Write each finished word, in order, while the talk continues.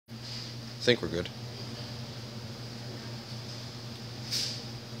think we're good.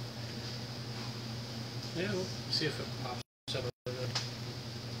 Yeah, we'll see if it pops up.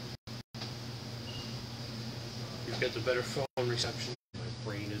 You've got the better phone reception. My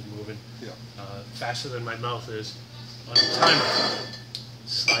brain is moving faster than my mouth is on the timer.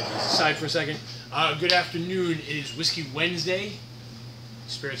 Slide this aside for a second. Good afternoon. It is Whiskey Wednesday.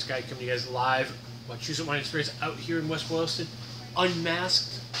 Spirits Guide coming to you guys live. Wachusett Wine and Spirits out here in West Boylston,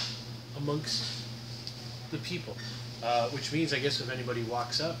 unmasked amongst the people. Which means, I guess, if anybody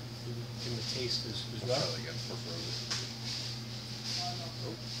walks up, give them a taste as well.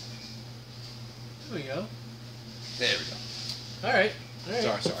 There we go. There we go. All right.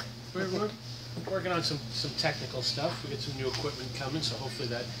 Sorry. We're working on some technical stuff. We get some new equipment coming, so hopefully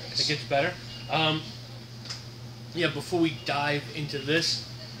that gets better. Yeah, before we dive into this,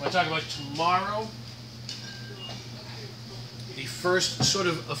 I want to talk about tomorrow. The first sort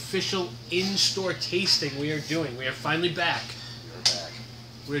of official in-store tasting we are doing. We are finally back. We're back.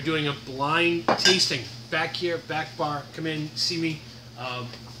 We're doing a blind tasting. Back here, back bar. Come in, see me. I'm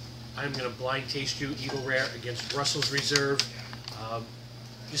going to blind taste you Eagle Rare against Russell's Reserve.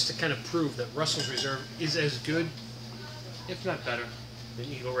 Just to kind of prove that Russell's Reserve is as good, if not better, than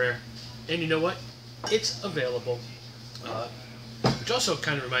Eagle Rare. And you know what? It's available. Which also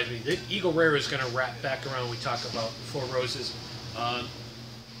kind of reminds me that Eagle Rare is going to wrap back around when we talk about Four Roses.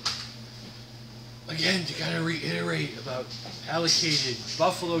 Again, to kind of reiterate about allocated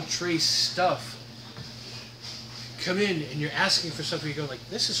Buffalo Trace stuff. Come in and you're asking for something, you go like,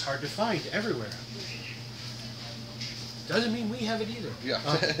 this is hard to find everywhere. Doesn't mean we have it either. Yeah,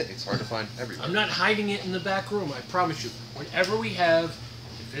 it's hard to find everywhere. I'm not hiding it in the back room, I promise you. Whatever we have,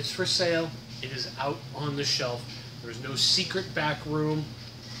 if it's for sale, it is out on the shelf. There's no secret back room.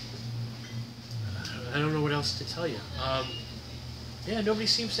 I don't know what else to tell you. Yeah, nobody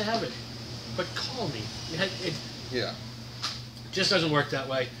seems to have it. But call me. It just doesn't work that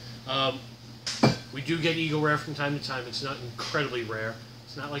way. We do get Eagle Rare from time to time. It's not incredibly rare.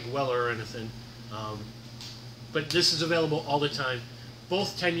 It's not like Weller or anything. But this is available all the time.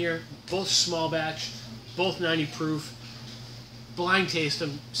 Both 10-year, both small batch, both 90 proof. Blind taste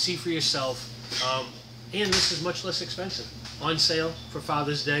them, see for yourself. And this is much less expensive. On sale for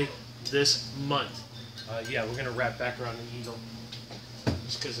Father's Day this month. Yeah, we're going to wrap back around the Eagle.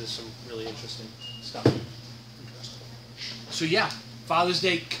 Just because there's some really interesting stuff. So yeah, Father's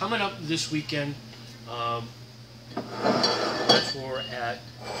Day coming up this weekend. That's where we're at.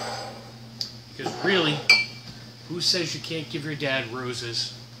 Because really, who says you can't give your dad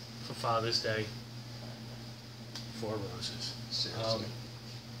roses for Father's Day? 4 roses. Seriously.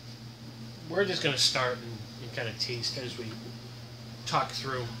 We're just going to start and kind of taste as we talk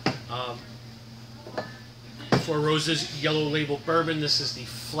through. 4 Roses Yellow Label Bourbon. This is the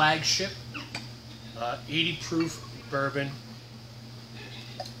flagship 80 proof bourbon.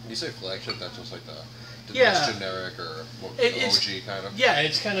 When you say flagship, that's just like the Yeah. generic or It's OG kind of? Yeah,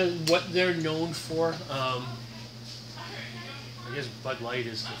 it's kind of what they're known for. I guess Bud Light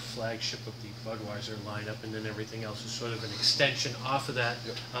is the flagship of the Budweiser lineup, and then everything else is sort of an extension off of that.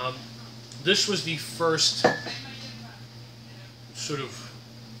 Yep. This was the first sort of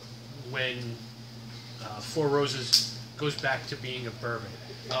when Four Roses goes back to being a bourbon.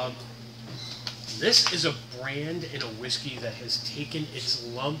 This is a brand and a whiskey that has taken its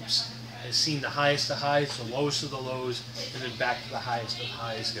lumps, has seen the highest of highs, the lowest of the lows, and then back to the highest of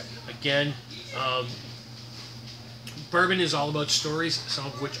highs. Yep. Again, bourbon is all about stories, some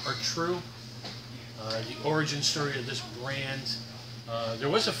of which are true. The origin story of this brand, there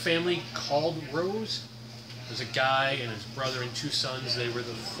was a family called Rose. There's a guy and his brother and 2 sons. They were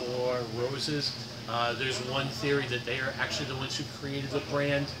the 4 Roses. There's one theory that they are actually the ones who created the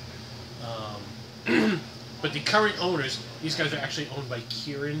brand. But the current owners, these guys are actually owned by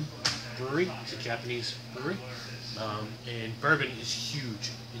Kirin Brewery. It's a Japanese brewery. And bourbon is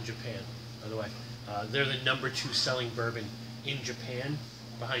huge in Japan, by the way. They're the number 2 selling bourbon in Japan,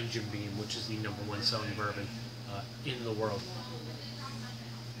 behind Jim Beam, which is the number 1 selling bourbon in the world.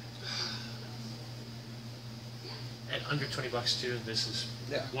 At under 20 bucks too, this is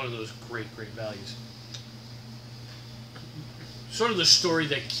one of those great values. Sort of the story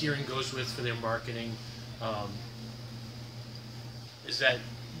that Kirin goes with for their marketing is that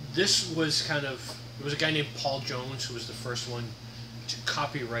this was kind of, there was a guy named Paul Jones who was the first one to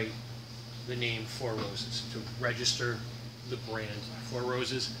copyright the name Four Roses, to register the brand Four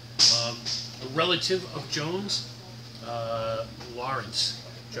Roses. A relative of Jones, Lawrence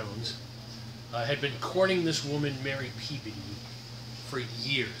Jones, had been courting this woman, Mary Peabody, for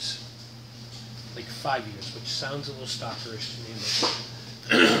years. Like 5 years, which sounds a little stalkerish to me.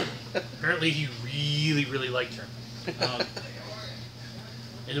 But Apparently he really, really liked her.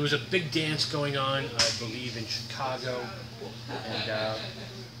 And there was a big dance going on, I believe, in Chicago. And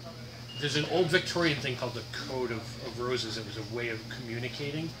there's an old Victorian thing called the Code of Roses. It was a way of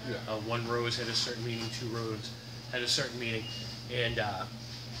communicating. Yeah. One rose had a certain meaning, two roses had a certain meaning. And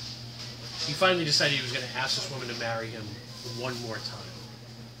he finally decided he was going to ask this woman to marry him one more time.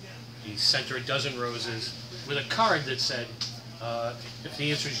 He sent her a dozen roses with a card that said, if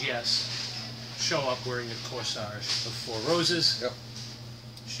the answer is yes, show up wearing a corsage of 4 roses. Yep.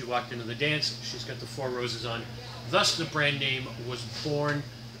 She walked into the dance. She's got the 4 roses on. Thus, the brand name was born.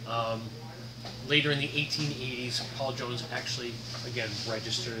 Later in the 1880s, Paul Jones actually, again,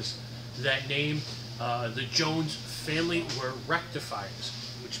 registers that name. The Jones family were rectifiers,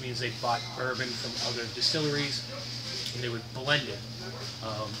 which means they bought bourbon from other distilleries and they would blend it.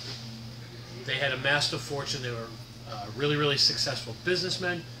 They had amassed a fortune. They were really, really successful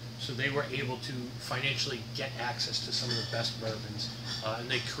businessmen, so they were able to financially get access to some of the best bourbons, and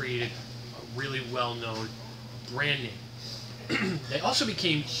they created a really well-known brand name. They also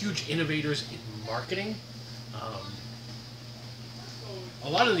became huge innovators in marketing. A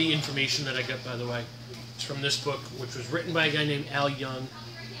lot of the information that I got, by the way, is from this book, which was written by a guy named Al Young,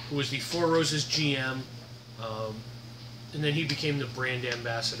 who was the 4 Roses GM, and then he became the brand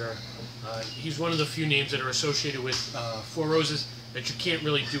ambassador. He's one of the few names that are associated with 4 Roses that you can't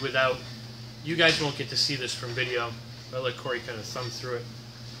really do without. You guys won't get to see this from video. I'll let Corey kind of thumb through it.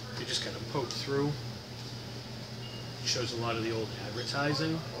 You just kind of poke through. It shows a lot of the old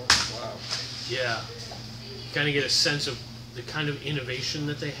advertising. Oh, wow. Yeah. You kind of get a sense of the kind of innovation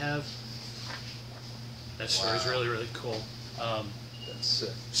that they have. That story is really, really cool. That's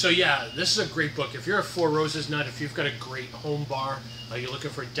sick. So yeah, this is a great book. If you're a 4 Roses nut, if you've got a great home bar, you're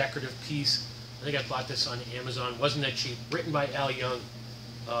looking for a decorative piece, I think I bought this on Amazon. Wasn't that cheap. Written by Al Young.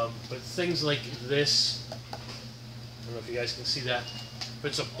 But things like this, I don't know if you guys can see that, but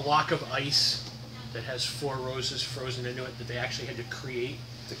it's a block of ice that has 4 roses frozen into it that they actually had to create.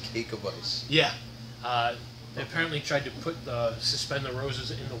 It's a cake of ice. Yeah. They apparently tried to suspend the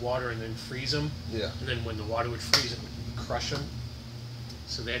roses in the water and then freeze them. Yeah. And then when the water would freeze, it would crush them.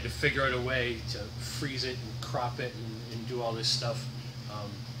 So they had to figure out a way to freeze it and crop it and do all this stuff.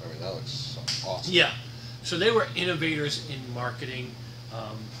 I mean, that looks awesome. Yeah. So they were innovators in marketing.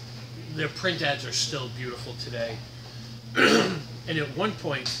 Their print ads are still beautiful today. And at one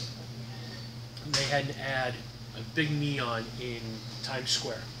point, they had an ad, a big neon in Times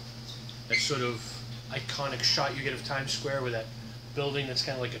Square. That sort of iconic shot you get of Times Square with that building that's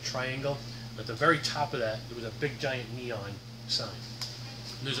kind of like a triangle. At the very top of that, there was a big giant neon sign.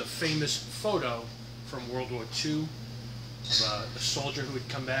 And there's a famous photo from World War II of a soldier who would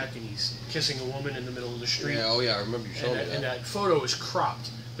come back and he's kissing a woman in the middle of the street. Yeah, oh yeah, I remember you showing me that. And that photo is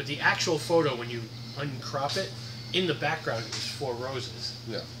cropped. But the actual photo, when you uncrop it, in the background is 4 roses.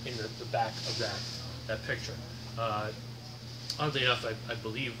 Yeah. In the back of that picture. Oddly enough, I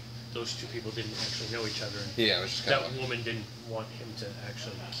believe those two people didn't actually know each other. And yeah, it was just kind that woman didn't want him to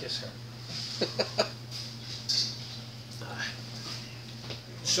actually kiss her.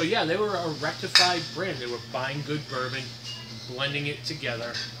 So yeah, they were a rectified brand. They were buying good bourbon, blending it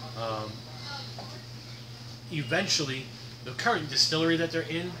together. Eventually, the current distillery that they're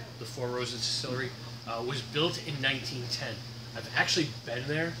in, the 4 Roses Distillery, was built in 1910. I've actually been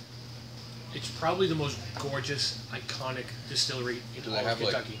there. It's probably the most gorgeous, iconic distillery in all of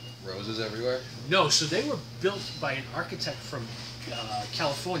Kentucky. Like, roses everywhere? No, so they were built by an architect from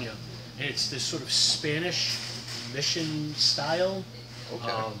California, and it's this sort of Spanish mission style.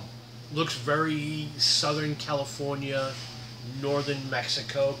 Okay. Looks very Southern California, Northern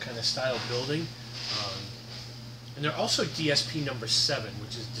Mexico kind of style building. And they're also DSP number 7,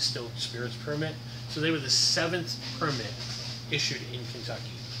 which is Distilled Spirits Permit. So they were the 7th permit issued in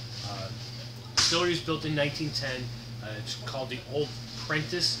Kentucky. Distillery was built in 1910. It's called the Old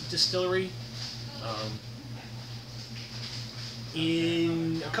Prentice Distillery.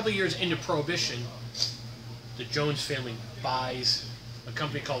 In a couple of years into Prohibition, the Jones family buys a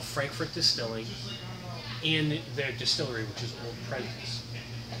company called Frankfurt Distilling and their distillery, which is Old Prentice.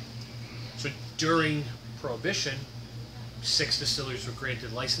 So during Prohibition, 6 distilleries were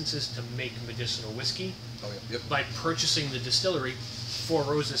granted licenses to make medicinal whiskey. Oh, yeah. Yep. By purchasing the distillery, 4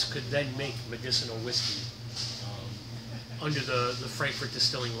 Roses could then make medicinal whiskey under the Frankfurt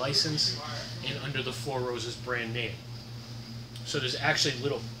Distilling license and under the 4 Roses brand name. So there's actually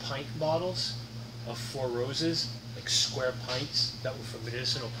little pint bottles of 4 Roses, like square pints that were for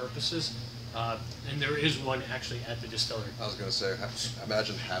medicinal purposes. And there is one actually at the distillery. I was going to say,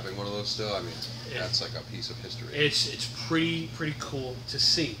 imagine having one of those still. I mean, that's like a piece of history. It's pretty cool to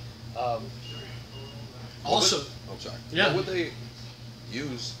see. Also, I'm sorry. Yeah. What would they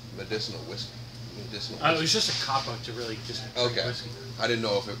use medicinal whiskey? It was just a cop out to really just drink Okay. whiskey. I didn't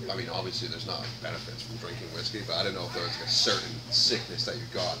know if it, I mean, obviously there's not benefits from drinking whiskey, but I didn't know if there was like a certain sickness that you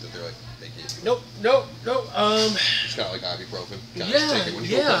got that they're like, they give you. Nope. It's kind of like ibuprofen. Kinda just take it when you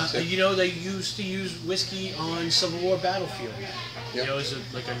feel sick. You know, they used to use whiskey on Civil War battlefield. Yeah. You know, as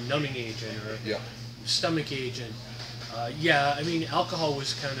like a numbing agent or Yeah. stomach agent. Yeah, I mean, alcohol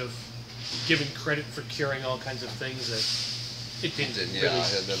was kind of given credit for curing all kinds of things that it didn't Yeah, really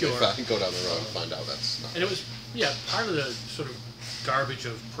and then cure. they go down the road and find out that's not. And it was, yeah, part of the sort of garbage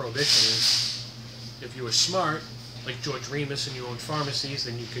of prohibition is if you were smart, like George Remus, and you owned pharmacies,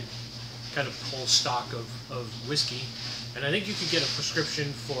 then you could kind of pull stock of whiskey. And I think you could get a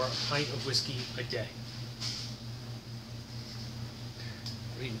prescription for a pint of whiskey a day.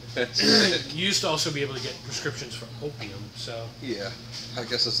 I mean, you used to also be able to get prescriptions for opium, so. Yeah, I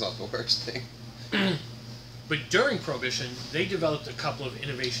guess it's not the worst thing. But during Prohibition, they developed a couple of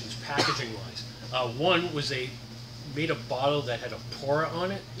innovations packaging-wise. One was they made a bottle that had a pour on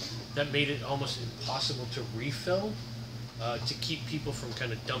it that made it almost impossible to refill, to keep people from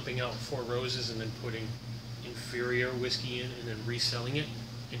kind of dumping out Four Roses and then putting inferior whiskey in and then reselling it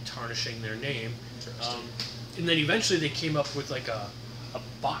and tarnishing their name. And then eventually they came up with like a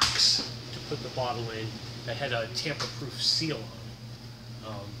box to put the bottle in that had a tamper-proof seal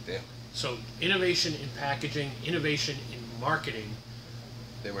on it. Damn. So innovation in packaging, innovation in marketing.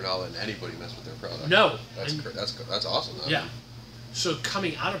 They were not letting anybody mess with their product. No. That's awesome. Though. Yeah. So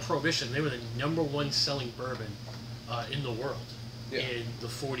coming out of Prohibition, they were the #1 selling bourbon in the world in the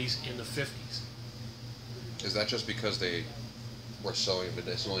 40s and the 50s. Is that just because they were selling it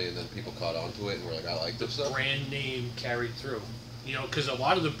medicinally and then people caught on to it and were like, I like this stuff? Brand name carried through. You know, because a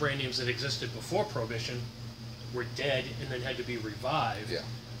lot of the brand names that existed before Prohibition were dead and then had to be revived. Yeah.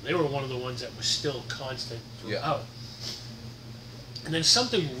 They were one of the ones that was still constant throughout. Yeah. And then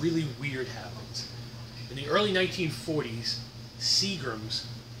something really weird happens. In the early 1940s, Seagram's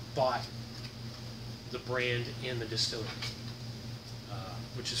bought the brand and the distillery.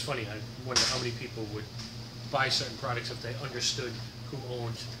 Which is funny. I wonder how many people would buy certain products if they understood who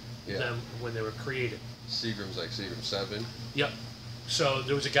owned them when they were created. Seagram's like Seagram 7. Yep. So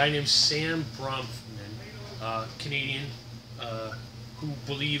there was a guy named Sam Bronfman, Canadian, who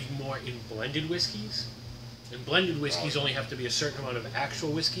believed more in blended whiskeys. And blended whiskeys only have to be a certain amount of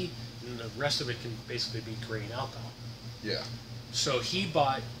actual whiskey, and the rest of it can basically be grain alcohol. Yeah. So he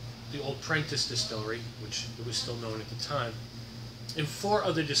bought the old Prentice Distillery, which it was still known at the time, and 4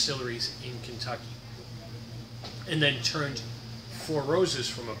 other distilleries in Kentucky, and then turned Four Roses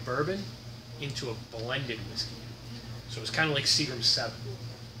from a bourbon into a blended whiskey. So it was kind of like Seagram 7.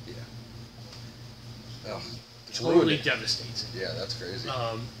 Yeah. Oh, Totally devastates it. Yeah, that's crazy.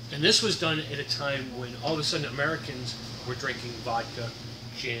 And this was done at a time when all of a sudden Americans were drinking vodka,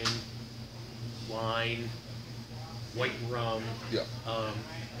 gin, wine, white rum. Yeah.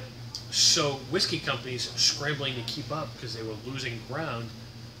 So whiskey companies, scrambling to keep up because they were losing ground,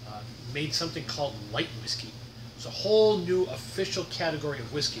 made something called light whiskey. It's a whole new official category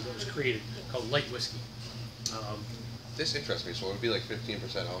of whiskey that was created called light whiskey. This interests me. So it would be like 15%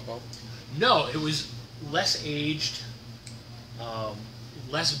 alcohol? No, it was less aged,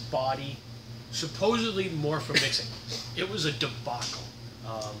 less body, supposedly more for mixing. It was a debacle.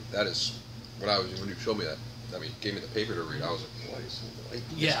 That is, when you showed me that, I mean, gave me the paper to read, I was like, what is light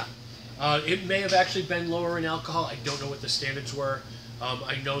whiskey? Yeah. It may have actually been lower in alcohol. I don't know what the standards were.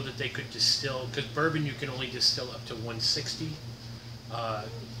 I know that they could distill, because bourbon you can only distill up to 160.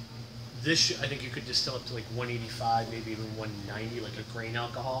 This, I think you could distill up to like 185, maybe even 190, like a grain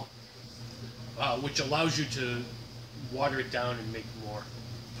alcohol, which allows you to water it down and make more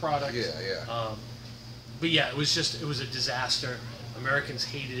product. Yeah. But yeah, it was a disaster. Americans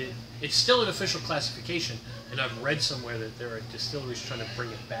hated it. It's still an official classification, and I've read somewhere that there are distilleries trying to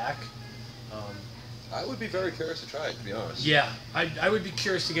bring it back. I would be very curious to try it, to be honest. Yeah, I would be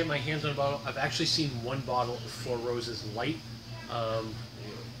curious to get my hands on a bottle. I've actually seen one bottle of Four Roses Light,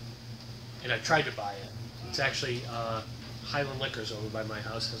 and I tried to buy it. It's actually Highland Liquors over by my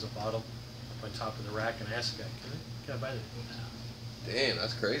house has a bottle up on top of the rack, and I asked the guy, can I buy that? Damn,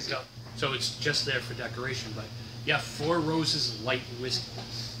 that's crazy. So it's just there for decoration, but yeah, Four Roses Light whiskey.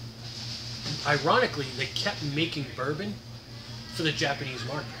 Ironically, they kept making bourbon for the Japanese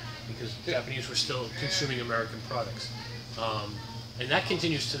market because the Japanese were still consuming American products. And that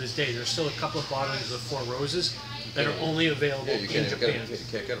continues to this day. There's still a couple of bottlings of Four Roses that are only available in Japan. You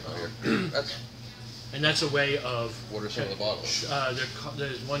can't get them out here. And that's a way of... What are some of the bottles?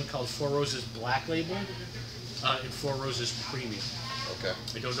 There's one called Four Roses Black Label and Four Roses Premium. Okay.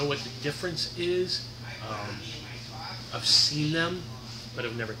 I don't know what the difference is. I've seen them, but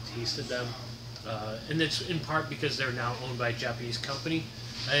I've never tasted them. And it's in part because they're now owned by a Japanese company.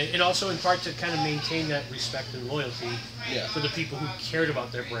 And also in part to kind of maintain that respect and loyalty for the people who cared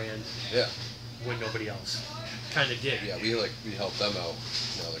about their brand when nobody else kind of did. Yeah, we helped them out.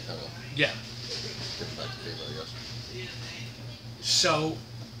 Now they're kind of getting back to favor, I guess. So,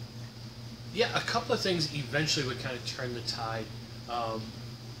 yeah, a couple of things eventually would kind of turn the tide.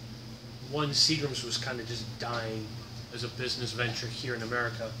 One, Seagram's was kind of just dying as a business venture here in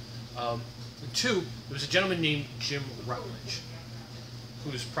America. Two, there was a gentleman named Jim Rutledge,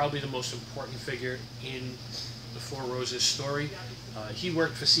 who is probably the most important figure in the Four Roses story. He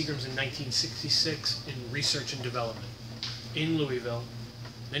worked for Seagram's in 1966 in research and development in Louisville.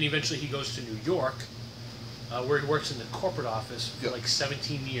 Then eventually he goes to New York, where he works in the corporate office for like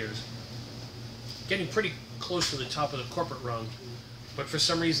 17 years, getting pretty close to the top of the corporate rung. But for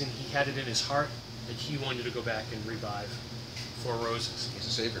some reason, he had it in his heart that he wanted to go back and revive Four Roses. He's a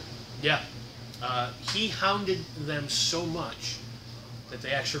savior. Yeah. He hounded them so much that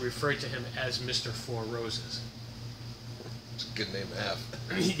they actually referred to him as Mr. Four Roses. It's a good name to have.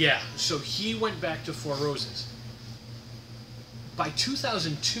 Yeah, so he went back to Four Roses. By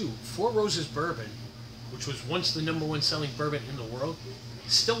 2002, Four Roses Bourbon, which was once the #1 selling bourbon in the world,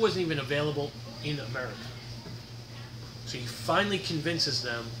 still wasn't even available in America. So he finally convinces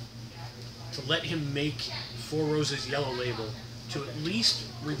them to let him make Four Roses Yellow Label to at least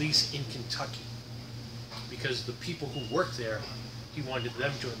release in Kentucky, because the people who worked there, he wanted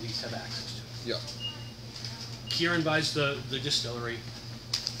them to at least have access to it. Yeah. Kirin buys the distillery,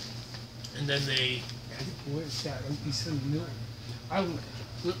 and then they... Where's that? He's in the middle. I'll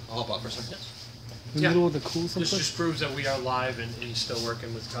hop out for a second. In the middle of the cool someplace? This just proves that we are live and still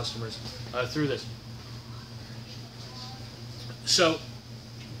working with customers through this. So,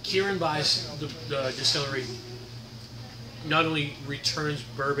 Kirin buys the distillery, not only returns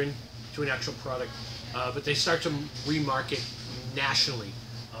bourbon to an actual product, but they start to remarket nationally,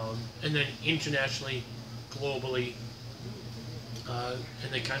 and then internationally, globally,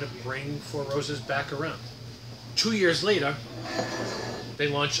 and they kind of bring Four Roses back around. 2 years later, they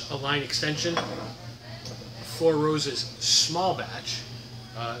launch a line extension, Four Roses Small Batch.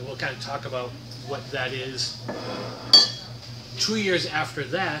 We'll kind of talk about what that is. 2 years after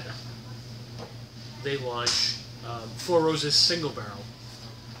that, they launch Four Roses Single Barrel.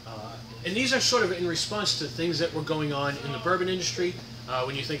 And these are sort of in response to things that were going on in the bourbon industry.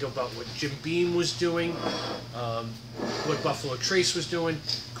 When you think about what Jim Beam was doing, what Buffalo Trace was doing,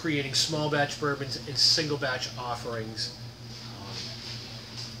 creating small batch bourbons and single batch offerings.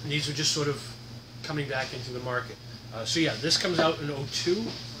 And these were just sort of coming back into the market. So yeah, this comes out in 2002,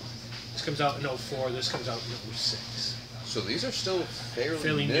 this comes out in 2004, this comes out in 2006. So these are still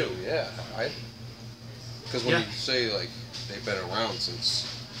fairly new. Yeah. Because when you say like they've been around since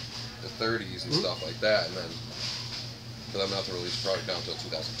the 30s and stuff like that, and then for them not to release a product down until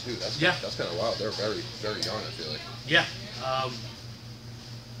 2002, that's kind of wild. They're very, very young, I feel like. Yeah.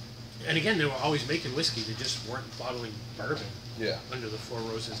 And again, they were always making whiskey. They just weren't bottling bourbon under the Four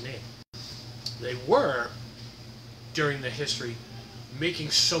Roses name. They were, during the history, making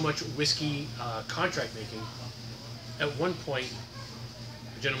so much whiskey contract making. At one point,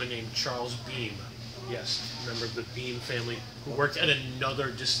 a gentleman named Charles Beam, yes, remember the Beam family, who worked at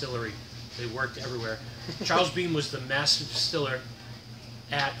another distillery. They worked everywhere. Charles Beam was the master distiller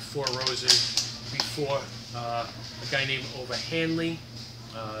at Four Roses before a guy named Ova Hanley.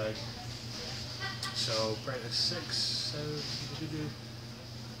 So, 6, 7,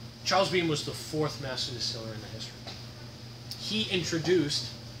 Charles Beam was the 4th master distiller in the history. He introduced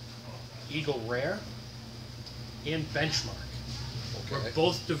Eagle Rare and Benchmark, were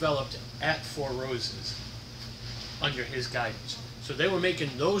both developed at Four Roses under his guidance. So they were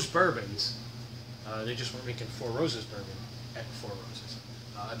making those bourbons, they just weren't making Four Roses bourbon at Four Roses.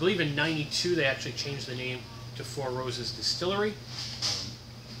 I believe in '92 they actually changed the name to Four Roses Distillery.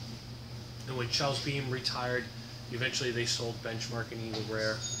 And when Charles Beam retired, eventually they sold Benchmark and Eagle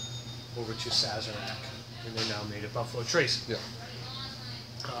Rare over to Sazerac, and they're now made at Buffalo Trace. Yeah.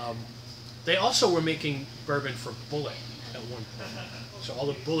 They also were making bourbon for Bullet at one point. So all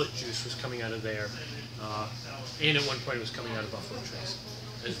the Bullet juice was coming out of there. And at one point it was coming out of Buffalo Trace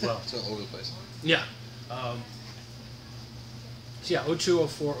as well. It's all over the place. Yeah. So yeah, 02,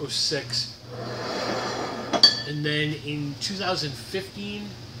 04, 06. And then in 2015,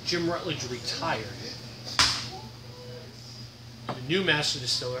 Jim Rutledge retired. The new master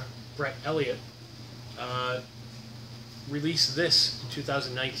distiller, Brett Elliott, released this in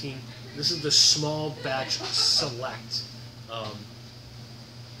 2019. This is the Small Batch Select.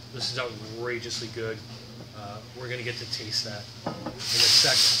 This is outrageously good. We're going to get to taste that in a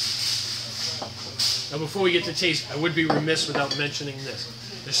second. Now, before we get to taste, I would be remiss without mentioning this.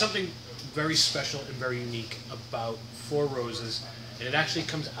 There's something very special and very unique about Four Roses, and it actually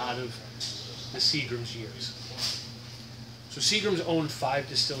comes out of the Seagram's years. So Seagram's owned 5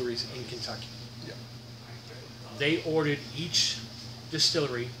 distilleries in Kentucky. Yeah. They ordered each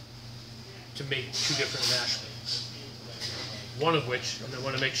distillery to make 2 different mash bills. One of which, and I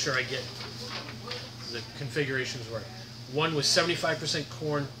want to make sure I get the configurations right. One was 75%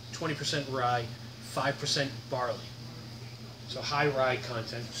 corn, 20% rye, 5% barley. So high rye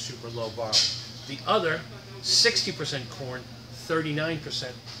content, super low barley. The other, 60% corn,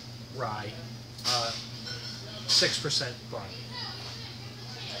 39% rye, 6% barley.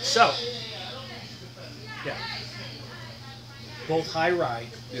 So, yeah, both high rye.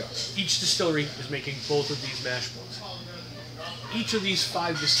 Yeah. Each distillery is making both of these mash bills. Each of these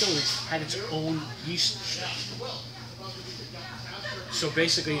 5 distilleries had its own yeast strain. So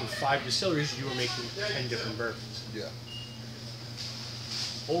basically, in 5 distilleries, you were making 10 different bourbons. Yeah.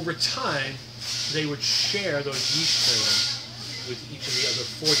 Over time, they would share those yeast strains with each of the other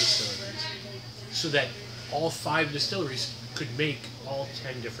 4 distilleries, so that all 5 distilleries could make all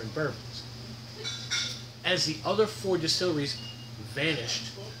 10 different bourbons. As the other 4 distilleries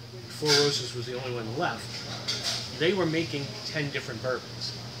vanished, Four Roses was the only one left, they were making 10 different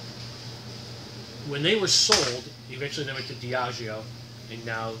bourbons. When they were sold, eventually they went to Diageo, and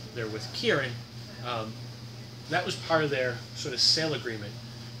now they're with Kirin. That was part of their sort of sale agreement,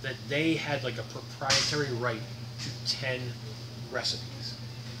 that they had like a proprietary right to 10 recipes.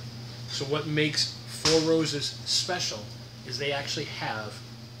 So what makes Four Roses special is they actually have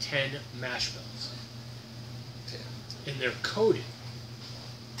 10 mash bills. And they're coded.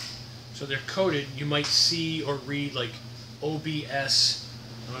 So they're coded, you might see or read like OBS.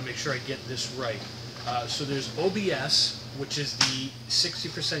 I want to make sure I get this right. So there's OBS, which is the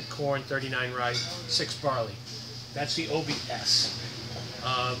 60% corn, 39 rye, 6 barley. That's the OBS.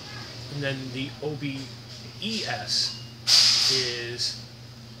 And then the OBES is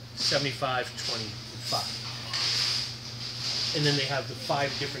 75, 25. And then they have the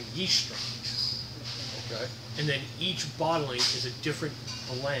 5 different yeast strains. Okay. And then each bottling is a different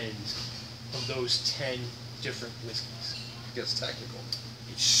blend of those 10 different whiskeys. It gets technical.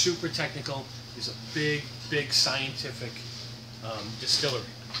 It's super technical. It's a big, big scientific distillery.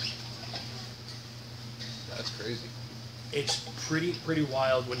 That's crazy. It's pretty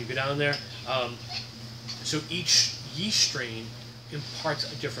wild when you go down there. So each yeast strain imparts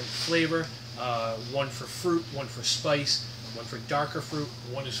a different flavor. One for fruit, one for spice, one for darker fruit.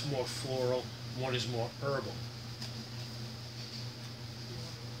 One is more floral, one is more herbal.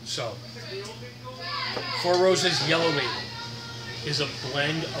 So, Four Roses Yellow Label is a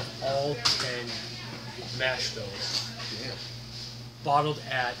blend of all 10 mash bills, bottled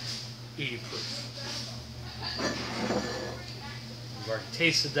at 80 proof. We've already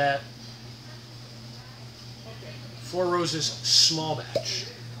tasted that. Four Roses Small Batch.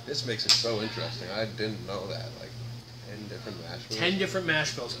 This makes it so interesting. I didn't know that. Like 10 different mash bills. 10 different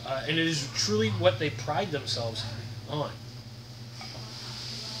mash bills, and it is truly what they pride themselves on.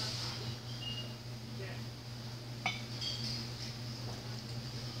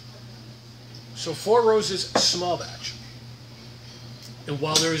 So Four Roses Small Batch. And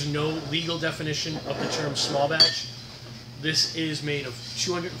while there is no legal definition of the term small batch, this is made of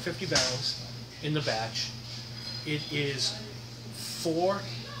 250 barrels in the batch. It is 4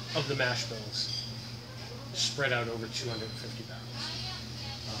 of the mash bills spread out over 250 barrels.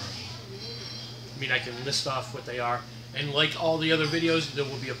 I mean, I can list off what they are. And like all the other videos, there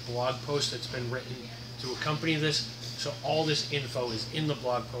will be a blog post that's been written to accompany this. So all this info is in the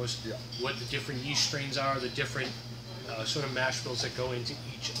blog post, what the different yeast strains are, the different sort of mash bills that go into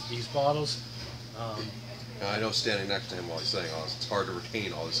each of these bottles. I know standing next to him while he's saying all this, it's hard to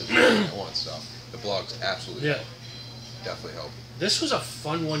retain all this information at once, so the blog's absolutely help. Definitely help. This was a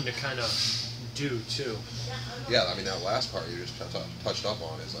fun one to kind of do, too. Yeah, I mean, that last part you just touched up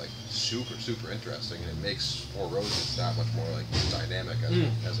on is like super, super interesting, and it makes Four Roses that much more like dynamic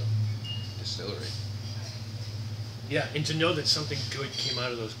as a distillery. Yeah, and to know that something good came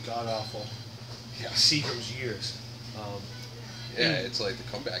out of those god-awful Seagram's years. It's like the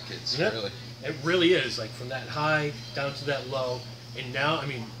comeback kids, really. It really is, like from that high down to that low. And now, I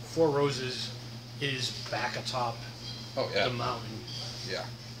mean, Four Roses is back atop the mountain. Yeah.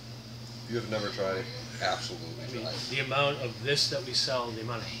 If you have never tried, absolutely try. The amount of this that we sell, the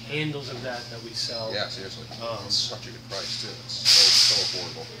amount of handles of that we sell. Yeah, seriously. It's such a good price, too. It's so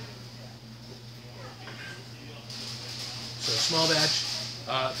affordable. So small batch,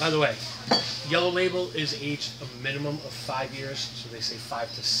 By the way, Yellow Label is aged a minimum of 5 years, so they say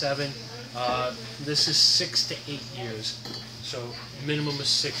 5 to 7. This is 6 to 8 years, so minimum is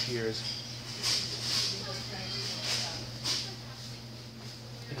 6 years.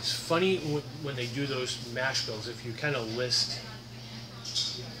 And it's funny when they do those mash bills, if you kind of list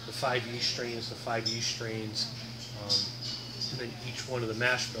the 5 yeast strains, and then each one of the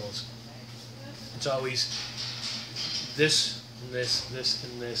mash bills, it's always this, and this, this,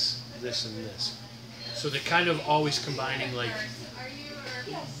 and this, this, and this. So they're kind of always combining like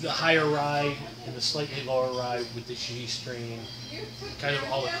the higher rye and the slightly lower rye with the yeast strain, kind of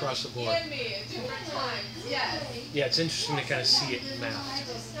all across the board. Yeah, it's interesting to kind of see it mapped.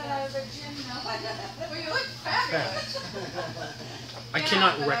 I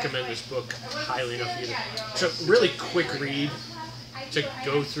cannot recommend this book highly enough either. It's a really quick read to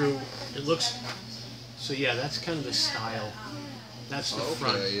go through. It looks, so yeah, that's kind of the style. That's the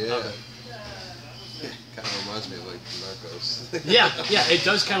front of it. Kind of reminds me of like Narcos. yeah, it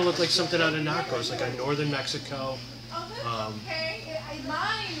does kind of look like something out of Narcos, like a northern Mexico.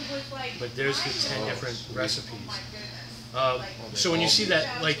 But there's the 10 different recipes. So when you see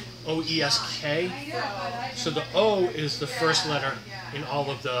that, like OESK, so the O is the first letter in all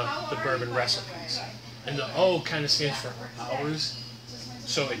of the bourbon recipes. And the O kind of stands for hours.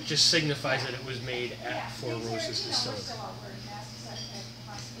 So it just signifies that it was made at Four Roses Distillery.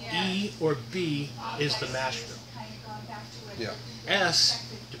 E or B is the mash bill. Yeah. S,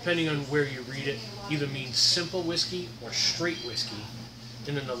 depending on where you read it, either means simple whiskey or straight whiskey.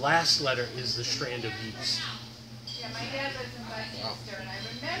 And then the last letter is the strand of yeast. Wow.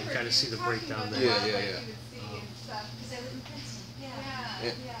 You kind of see the breakdown there. Yeah.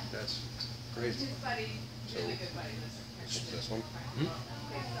 Yeah, that's crazy. So, this one?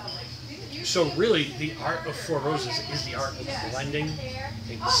 So really, the art of Four Roses is the art of blending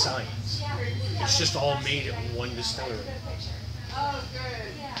and science. It's just all made at one distillery.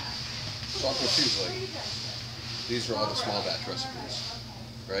 So I'm confused, like, these are all the small batch recipes,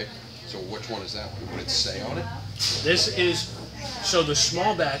 right? So which one is that one? Would it say on it? This is, so the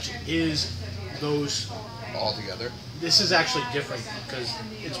small batch is those... All together? This is actually different because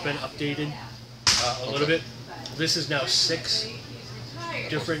it's been updated a little bit. This is now 6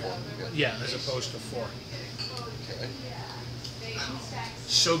 different, yeah, as opposed to 4. Okay.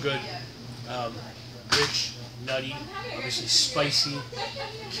 So good. Rich, nutty, obviously spicy,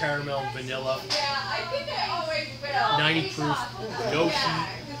 caramel, vanilla, 90 proof, no heat.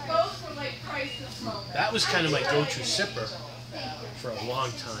 That was kind of my go-to sipper for a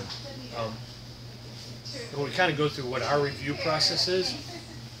long time. When we kind of go through what our review process is,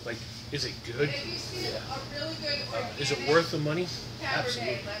 like, is it good? Yeah. Is it worth the money?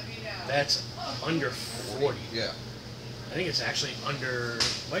 Absolutely. That's under 40. Yeah. I think it's actually under,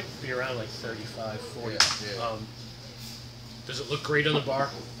 might be around like 35, 40. Yeah. Does it look great on the bar?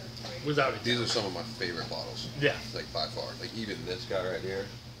 Without it. These are some of my favorite bottles. Yeah. Like by far. Like even this guy right here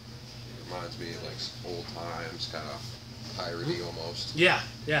reminds me of like old times, kind of piratey almost. Yeah,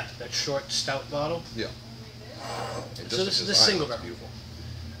 that short stout bottle. Yeah. So this is the single barrel. Beautiful.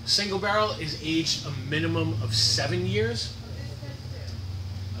 Single barrel is aged a minimum of 7 years.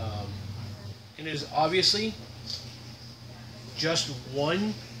 And is obviously just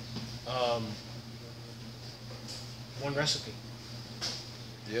one recipe.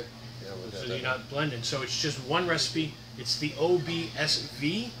 Yeah. So you're not blending. So it's just one recipe. It's the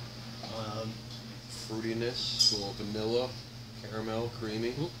OBSV. Fruitiness, a little vanilla, caramel,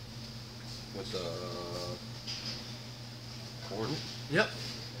 creamy. With corn. Yep.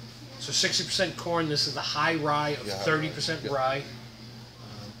 So 60% corn. This is the high rye of 30% rye.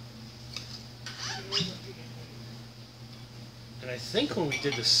 And I think when we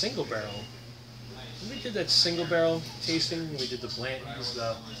did the single barrel, when we did that single barrel tasting, we did the Blanton's,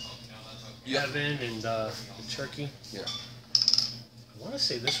 the Evan, and the turkey. Yeah. I want to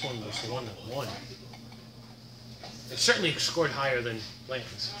say this one was the one that won. It certainly scored higher than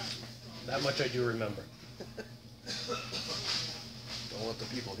Blanton's. That much I do remember. Don't let the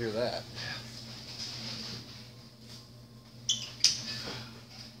people hear that.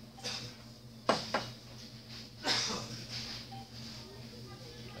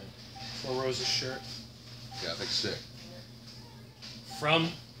 Four Roses shirt. Yeah, I think sick. From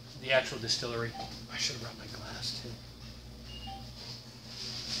the actual distillery. I should have brought my glass too.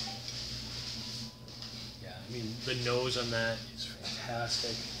 Yeah, I mean the nose on that is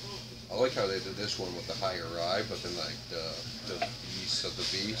fantastic. I like how they did this one with the higher rye, but then like the yeast of the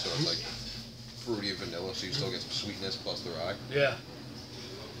B, so it's like fruity vanilla, so you still get some sweetness plus the rye. Yeah.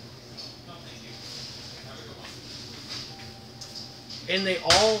 And they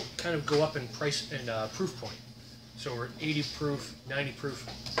all kind of go up in price and proof point. So we're at 80 proof, 90 proof.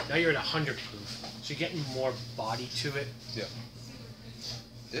 Now you're at 100 proof. So you're getting more body to it. Yeah.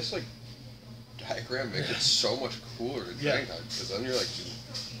 This like diagram makes it so much cooler to drink because then you're like.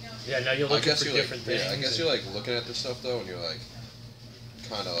 Yeah, now you're looking for different things. Yeah, I guess you're like looking at this stuff though, and you're like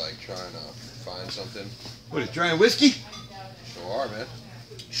kind of like trying to find something. What is drying whiskey? Sure are, man.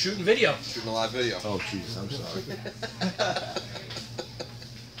 Shooting video. Shooting a live video. Oh, Jesus, I'm sorry.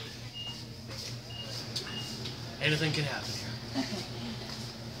 Anything can happen here.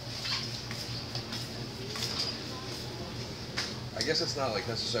 I guess it's not like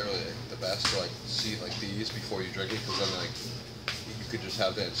necessarily like, the best to like see like these before you drink it, because then like you could just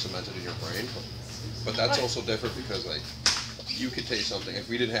have that cemented in your brain. But that's also different because like you could taste something. If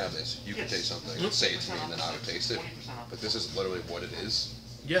we didn't have this, you could taste something and say it to me, and then I would taste it. But this is literally what it is.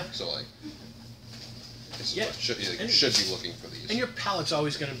 Yeah. So like, this is what you should be looking for these. And your palate's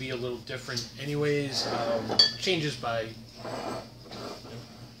always going to be a little different, anyways. Changes by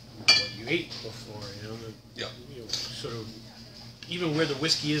what you ate before, you know. Yeah. You know, sort of even where the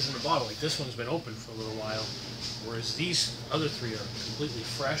whiskey is in the bottle. Like this one's been open for a little while, whereas these other three are completely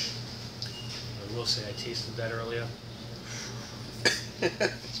fresh. I will say I tasted that earlier.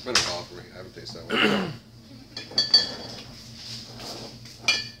 It's been a while for me. I haven't tasted that one.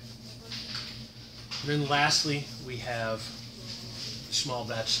 And then lastly, we have Small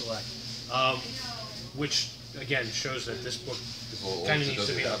Batch Select, which again shows that this book kind of needs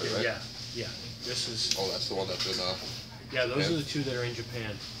to be out there. Right? Yeah, yeah. This is. Oh, that's the one that's in. Yeah, those are the two that are in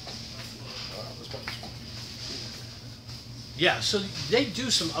Japan. Yeah, so they do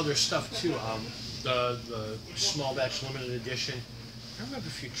some other stuff too. The Small Batch Limited Edition. I don't remember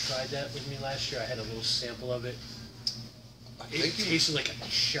if you tried that with me last year. I had a little sample of it. It tasted like a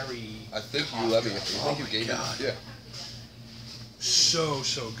cherry. I think you let me. I think you gave me. Yeah. So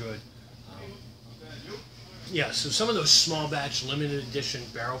good. Yeah. So some of those Small Batch Limited Edition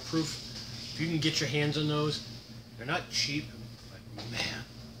barrel proof, if you can get your hands on those, they're not cheap, but man,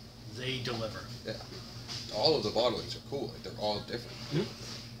 they deliver. Yeah. All of the bottlings are cool. Like they're all different. I mean,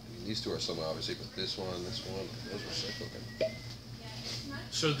 these two are some obviously, but this one, those are sick looking.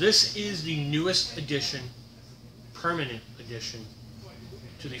 So this is the newest edition, permanent addition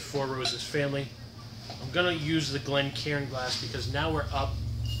to the Four Roses family. I'm going to use the Glencairn glass because now we're up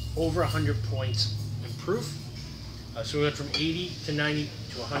over 100 points in proof. So we went from 80 to 90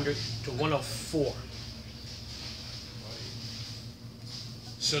 to 100 to 104.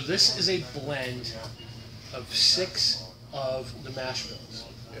 So this is a blend of 6 of the mash bills,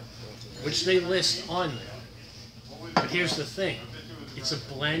 which they list on there. But here's the thing. It's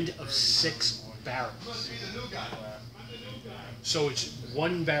a blend of 6 barrels. So it's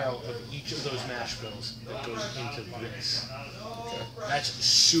 1 barrel of each of those mash bills that goes into this. That's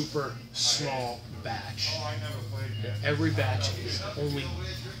super small batch. Every batch is only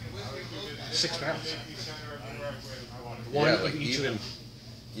 6 barrels. One of each of them.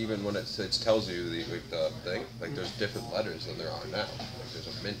 Even when it tells you the thing, like there's different letters than there are now. Like there's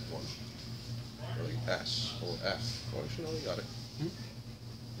a mint one, or like S or F. Oh, you know, you got it.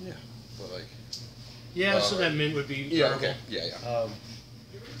 Yeah, but like. Yeah, so that mint would be. Yeah. Verbal. Okay. Yeah.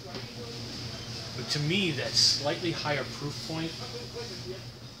 But to me, that slightly higher proof point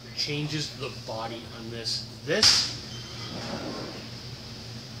changes the body on this. This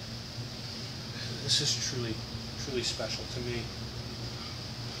is truly special to me.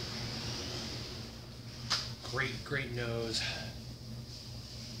 Great nose.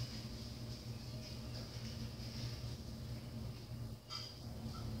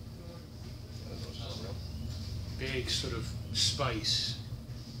 Big sort of spice.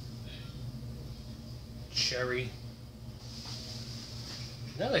 Cherry.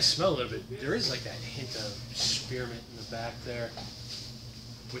 Now that I smell a little bit, there is like that hint of spearmint in the back there,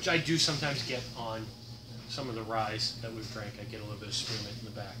 which I do sometimes get on some of the rye that we've drank. I get a little bit of spearmint in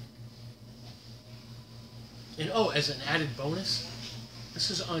the back. And oh, as an added bonus,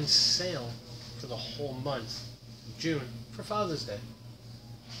 this is on sale for the whole month of June for Father's Day.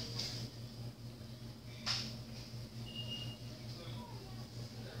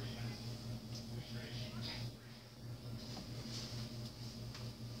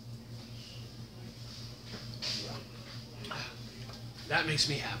 That makes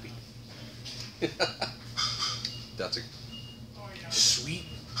me happy. That's a sweet,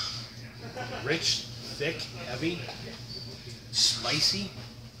 rich, thick, heavy, spicy.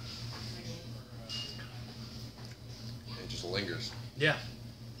 It just lingers. Yeah.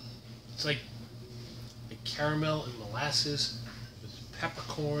 It's like caramel and molasses with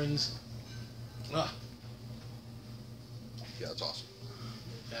peppercorns. Ugh. Yeah, that's awesome.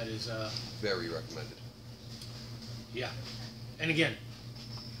 That is very recommended. Yeah, and again,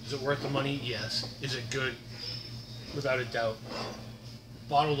 is it worth the money? Yes. Is it good? Without a doubt.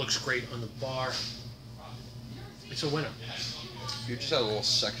 Bottle looks great on the bar. It's a winner. If you just had a little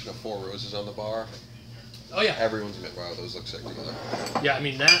section of Four Roses on the bar, oh yeah, everyone's gonna wow, those look sick together. Yeah, I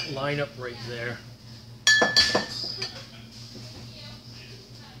mean that lineup right there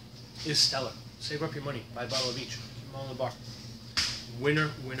is stellar. Save up your money, buy a bottle of each, keep them all in the bar. Winner,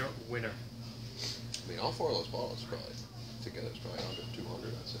 winner, winner. I mean, all four of those bottles probably together is probably under 200,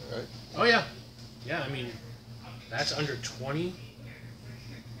 I'd say, right? Oh yeah, yeah. I mean, that's under 20.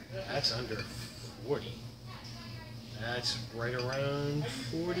 That's under 40. That's right around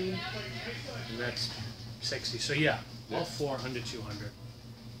 40, and that's 60. So yeah, all four under 200,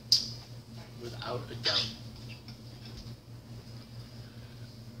 without a doubt.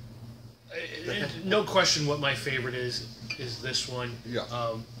 No question, what my favorite is this one. Yeah.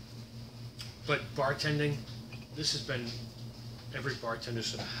 But bartending, this has been every bartender's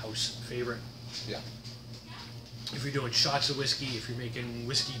sort of house favorite. Yeah. If you're doing shots of whiskey, if you're making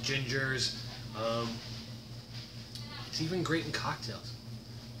whiskey gingers, it's even great in cocktails.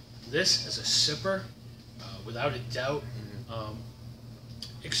 This as a sipper, without a doubt,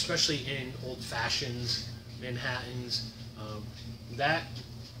 especially in old fashions, Manhattans, that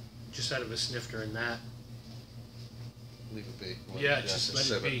just out of a snifter in that. Leave it be. Yeah, just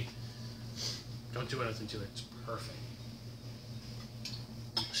let it be. Don't do anything to it. It's perfect.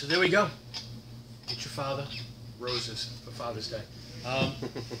 So there we go. Get your father roses for Father's Day.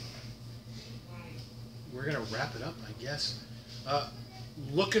 We're going to wrap it up, I guess.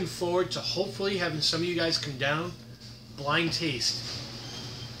 Looking forward to hopefully having some of you guys come down. Blind taste.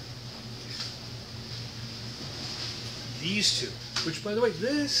 These two. Which, by the way,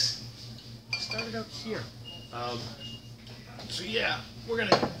 this started out here. So yeah, we're going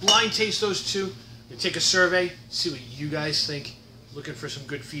to blind taste those two. We're going to take a survey, see what you guys think. Looking for some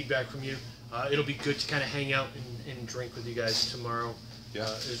good feedback from you. It'll be good to kind of hang out and drink with you guys tomorrow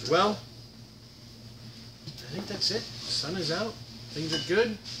as well. I think that's it. The sun is out. Things are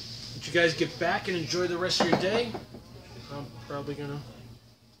good. Let you guys get back and enjoy the rest of your day. I'm probably going to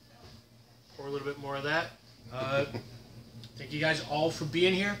pour a little bit more of that. Thank you guys all for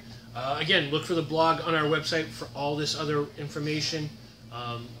being here. Again, look for the blog on our website for all this other information.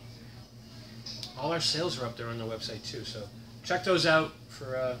 All our sales are up there on the website too, so check those out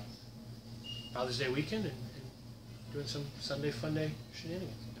for Father's Day weekend and doing some Sunday Fun Day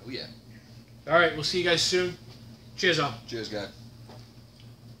shenanigans. Oh yeah. All right, we'll see you guys soon. Cheers all. Cheers, guys.